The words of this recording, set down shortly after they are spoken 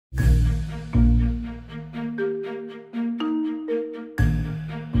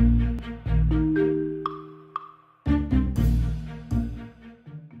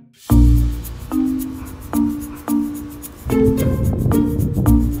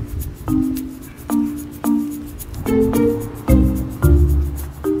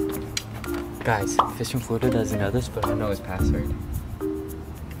Guys, Fish in Florida doesn't know this, but I know his password.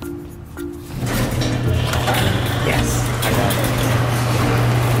 Yes, I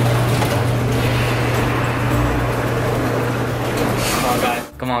got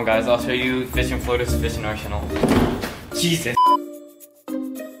it. Come on guys, I'll show you Fish in Florida's fishing arsenal. Jesus.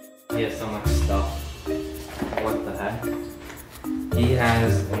 He has so much stuff. What the heck? He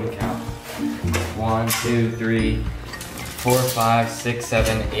has, let me count. 1, 2, 3, 4, 5, 6,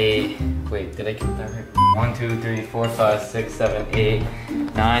 7, 8. Wait, did I get that right? 1, 2, 3, 4, 5, 6, 7, 8,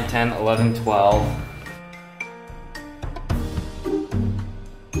 9, 10, 11, 12.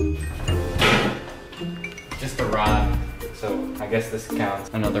 Just a rod. So I guess this counts.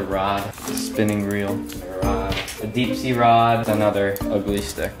 Another rod, a spinning reel, another rod, a deep sea rod, another ugly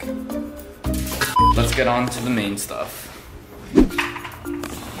stick. Let's get on to the main stuff.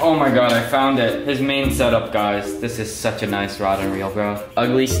 Oh my god, I found it. His main setup, guys. This is such a nice rod and reel, bro.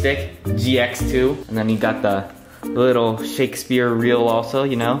 Ugly stick, GX2. And then you got the little Shakespeare reel also,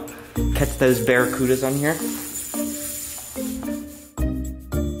 you know? Catch those barracudas on here.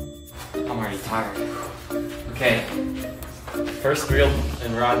 I'm already tired. Okay, first reel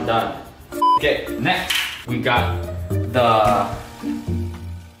and rod done. Okay, next we got the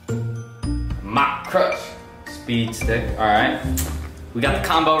Mock Crush speed stick, all right? We got the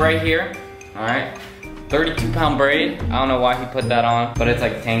combo right here, all right? 32-pound braid. I don't know why he put that on, but it's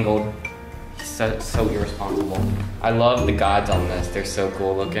like tangled. He's so irresponsible. I love the guides on this. They're so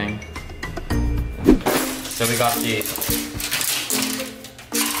cool looking. So we got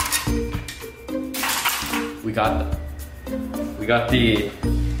the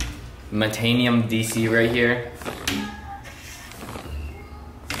Metanium DC right here.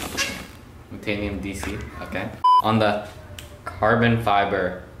 Metanium DC, okay. On the carbon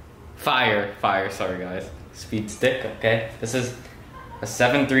fiber, fire, sorry guys, speed stick, okay. This is a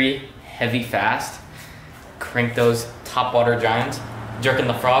 7.3 heavy fast. Crank those topwater giants, jerking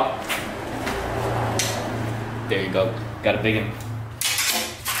the frog. There you go, got a big one.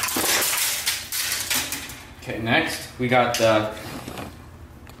 Okay, next we got the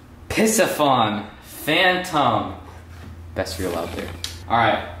Piscifun Phantom. Best reel out there. All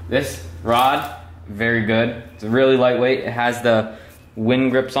right, this rod, very good. It's really lightweight. It has the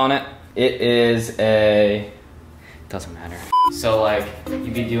wind grips on it. It is doesn't matter. So like,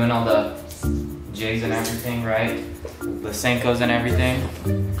 you be doing all the jigs and everything, right? The Senkos and everything.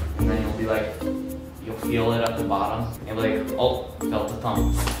 And then you'll be like, you'll feel it at the bottom. You'll be like, oh, felt the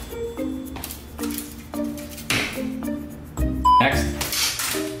thumb. Next,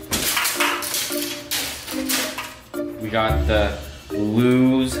 we got the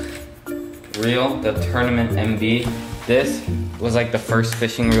Lose reel, the Tournament MV. This was like the first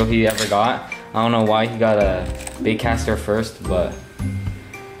fishing reel he ever got. I don't know why he got a baitcaster first, but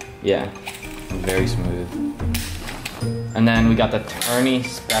yeah, very smooth. And then we got the Tourney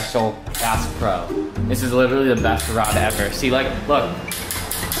Special Bass Pro. This is literally the best rod ever. See, like, look,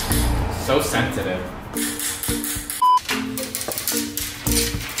 so sensitive.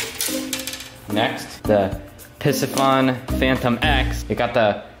 Next, the Piscifun Phantom X. It got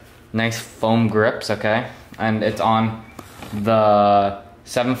the nice foam grips, okay? And it's on the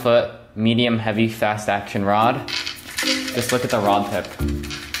 7-foot medium heavy fast action rod. Just look at the rod tip.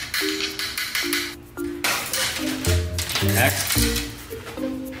 Next,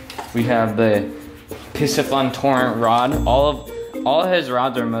 we have the Piscifun Torrent rod. All of his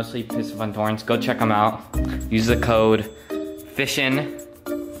rods are mostly Piscifun Torrents. Go check them out. Use the code FISHIN.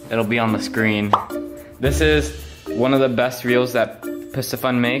 It'll be on the screen. This is one of the best reels that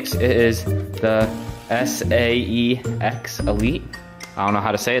Piscifun makes. It is the SAEX Elite. I don't know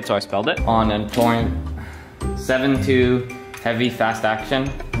how to say it, so I spelled it. On a Torrent 7.2 heavy fast action.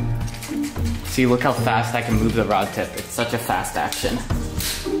 See, look how fast I can move the rod tip. It's such a fast action.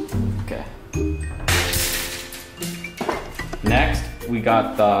 Okay. Next, we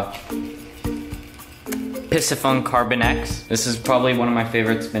got the Piscifun Carbon X. This is probably one of my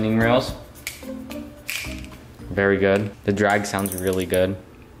favorite spinning reels. Very good. The drag sounds really good.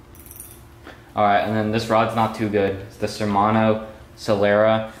 All right, and then this rod's not too good. It's the Shimano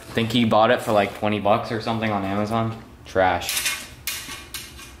Solera. I think he bought it for like 20 bucks or something on Amazon. Trash.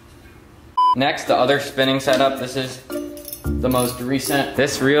 Next, the other spinning setup. This is the most recent.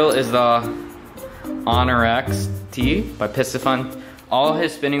 This reel is the Honor XT by Piscifun. All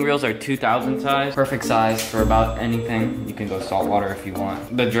his spinning reels are 2000 size. Perfect size for about anything. You can go saltwater if you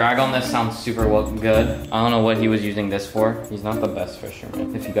want. The drag on this sounds super good. I don't know what he was using this for. He's not the best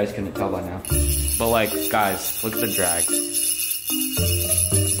fisherman, if you guys couldn't tell by now. But like, guys, look at the drag.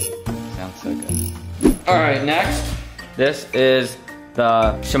 Sounds so good. All right, next. This is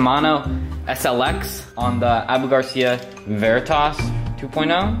the Shimano SLX on the Abu Garcia Veritas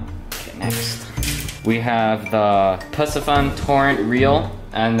 2.0. Okay, next. We have the Piscifun Torrent reel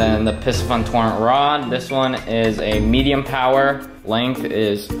and then the Piscifun Torrent rod. This one is a medium power. Length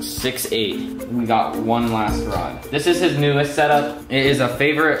is 6'8". We got one last rod. This is his newest setup. It is a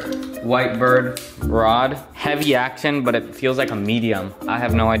favorite Whitebird rod. Heavy action, but it feels like a medium. I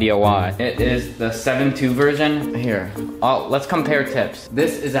have no idea why. It is the 7.2 version. Here, let's compare tips.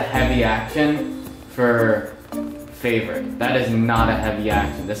 This is a heavy action for favorite. That is not a heavy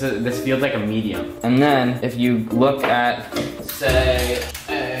action. This feels like a medium. And then if you look at, say,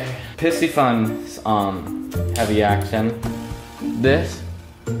 Piscifun's heavy action,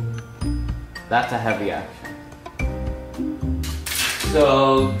 that's a heavy action.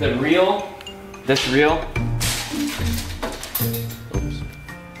 So the reel, this reel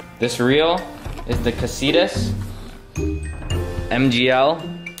is the Casitas MGL.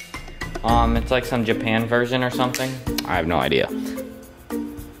 It's like some Japan version or something. I have no idea.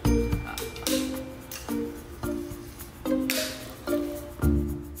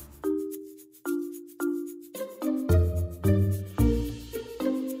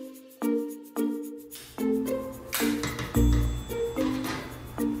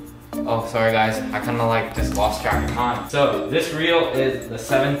 Oh, sorry guys, I kind of like just lost track of time. So this reel is the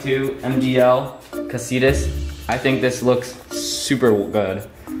 7.2 MGL Casitas. I think this looks super good.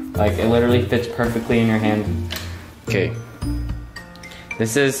 Like, it literally fits perfectly in your hand. Okay.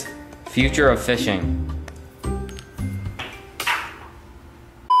 This is Future of Fishing.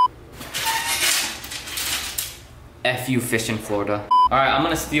 F you, Fishing Florida. Alright, I'm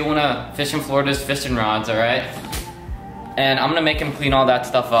gonna steal one of Fishing Florida's fishing rods, alright? And I'm gonna make him clean all that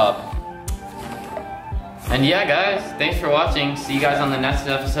stuff up. And yeah, guys, thanks for watching. See you guys on the next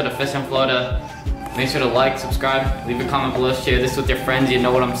episode of Fishing Florida. Make sure to like, subscribe, leave a comment below, share this with your friends, you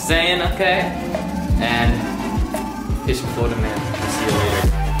know what I'm saying, okay? And Fishing Florida, man. I'll see you later.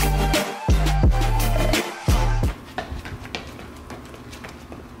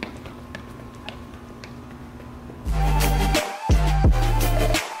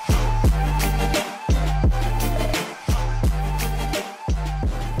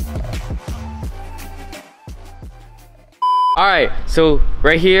 Alright, so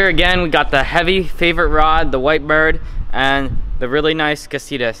right here again we got the heavy favorite rod, the Whitebird, and the really nice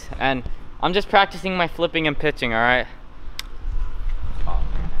Casitas. And I'm just practicing my flipping and pitching, alright?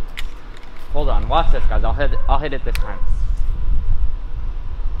 Hold on, watch this guys, I'll hit it this time.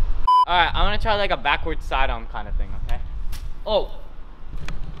 Alright, I'm gonna try like a backwards side arm kind of thing, okay? Oh!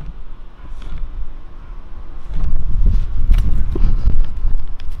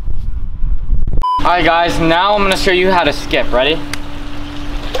 Alright guys, now I'm gonna show you how to skip. Ready?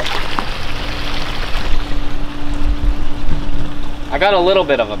 I got a little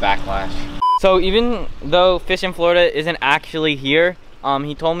bit of a backlash. So even though Fishing Florida isn't actually here,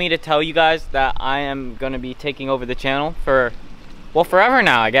 he told me to tell you guys that I am gonna be taking over the channel for, well, forever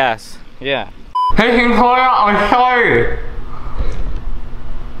now, I guess. Yeah. Fishing Florida, I'm sorry.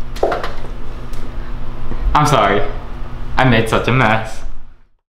 I'm sorry. I made such a mess.